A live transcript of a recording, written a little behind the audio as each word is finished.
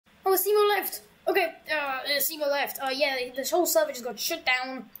Oh, ASIMO left. Okay, ASIMO left. Yeah, this whole server just got shut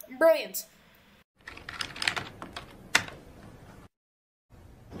down. Brilliant.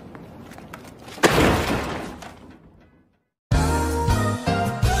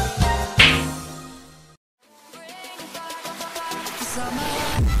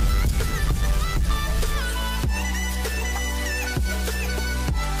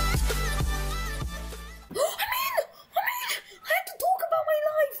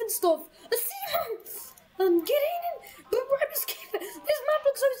 Stuff. I'm getting in. I'm escaping. This map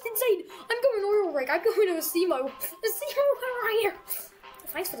looks so insane. I'm going oil rig. I'm going to ASIMO. ASIMO, where are you?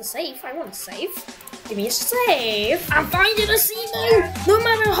 Thanks for the save. I want a save. Give me a save. I'm finding ASIMO. No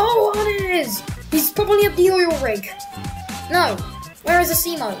matter how hard it is. He's probably at the oil rig. No. Where is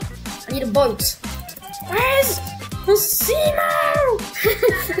ASIMO? I need a boat. Where's ASIMO?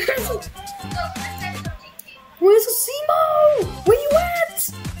 Where's ASIMO? Where you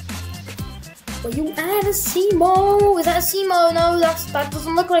at? Where you at, ASIMO? Is that ASIMO? No, that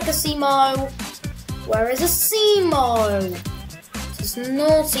doesn't look like ASIMO. Where is ASIMO? This is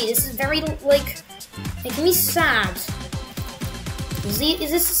naughty. This is very, like, making me sad. Is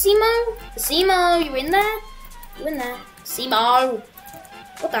this ASIMO? ASIMO, you in there? You in there? ASIMO.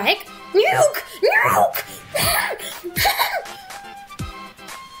 What the heck? Nuke! Nuke!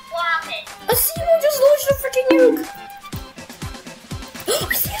 What happened? ASIMO just launched a freaking nuke! I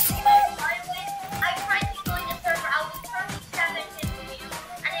see ASIMO! I tried to join the server. I was 37 to 2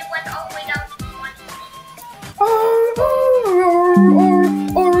 and it went all the way down to 1.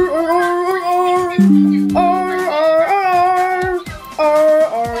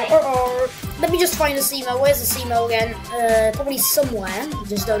 Let me just find ASIMO. Where's ASIMO again? Probably somewhere.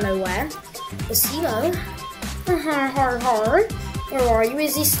 Just don't know where. ASIMO? Where are you?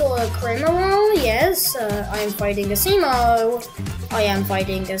 Is he still a criminal? Yes, I am fighting ASIMO. I am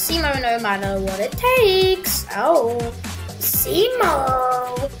fighting ASIMO no matter what it takes. Oh,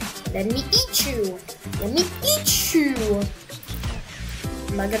 ASIMO! Let me eat you. Let me eat you.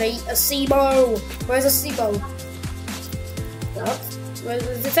 I'm not gonna eat ASIMO. Where's ASIMO? What?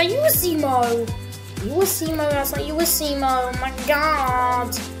 Is that you, ASIMO? You, ASIMO? That's not you, ASIMO. Oh my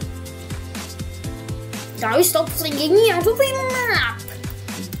god. Now stop flinging me out of the map!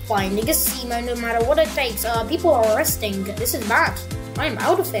 Finding ASIMO no matter what it takes. People are arresting. This is bad. I'm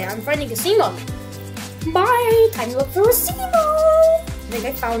out of here. I'm finding ASIMO. Bye! Time to look for ASIMO! I think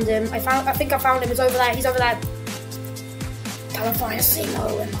I found him. I think I found him. He's over there. He's over there. Gotta find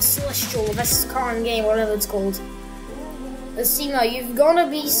ASIMO in my celestial Vescaran game, whatever it's called. ASIMO, you've gotta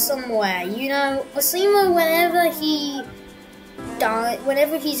be somewhere. You know, ASIMO, whenever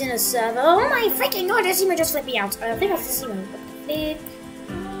he's in a server. Oh my freaking god, ASIMO just let me out. I think that's ASIMO.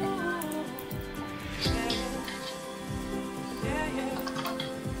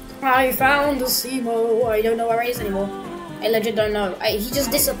 I found ASIMO. I don't know where he is anymore. I legit don't know. He just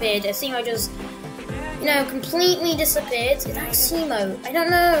disappeared. ASIMO just, you know, completely disappeared. Is that ASIMO? I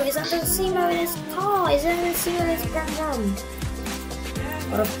don't know. Is that ASIMO in his car? Is that ASIMO in his background?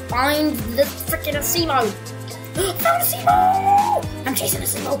 Gotta find the freaking ASIMO. Found ASIMO! I'm chasing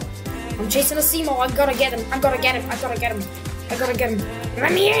ASIMO. I'm chasing ASIMO. I gotta get him. I gotta get him. I gotta get him. I gotta get him.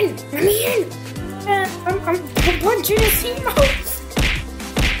 Let me in. Let me in. I'm punching ASIMO.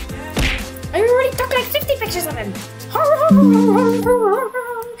 I already took like 50 pictures of him. Now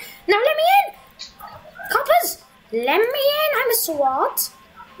let me in. Coppers, let me in. I'm a SWAT.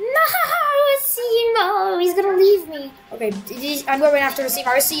 No, ASIMO. He's gonna leave me. Okay, I'm going after ASIMO.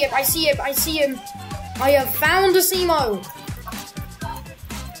 I see him. I see him. I see him. I have found ASIMO.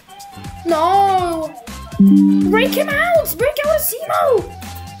 No! Break him out! Break out ASIMO!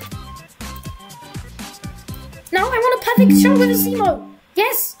 No, I want a perfect shot with ASIMO.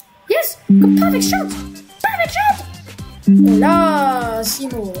 Yes! Yes! A perfect shot! Perfect shot! Hola,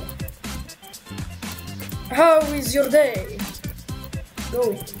 ASIMO. How is your day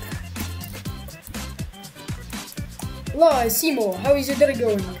going? Hola, ASIMO. How is your day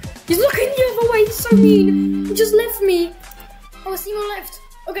going? He's looking the other way, he's so mean. He just left me. Oh, ASIMO left.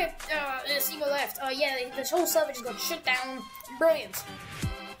 Okay, ASIMO left. Yeah, this whole server just got shut down. Brilliant.